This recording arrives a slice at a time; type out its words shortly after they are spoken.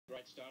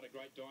Great start, a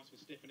great dice with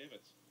Stephen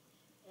Evans.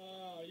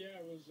 Yeah,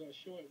 it was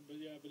short,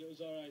 but it was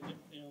all right.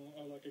 You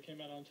know, like I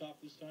came out on top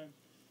this time.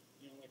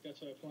 You know, like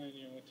that's what I plan.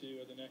 You know, to do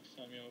the next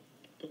time. You know,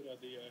 put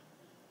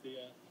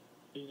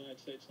the United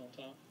States on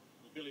top.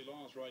 Well, Billy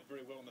Lyles rode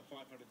very well on the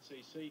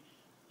 500cc.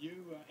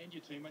 You and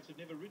your teammates have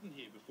never ridden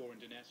here before in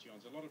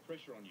Donacion's. A lot of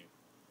pressure on you.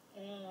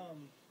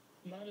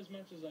 Not as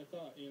much as I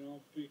thought. You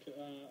know, because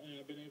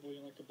I've been able, you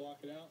know, like to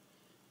block it out.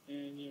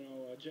 And, you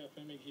know, Jeff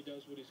Emig, he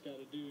does what he's got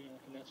to do, you know,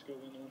 and that's go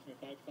win the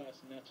 125 class,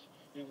 and that's,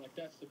 you know, like,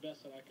 that's the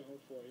best that I can hope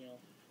for, you know.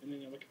 And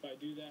then, you know, like, if I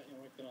do that, you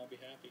know, like, then I'll be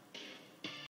happy.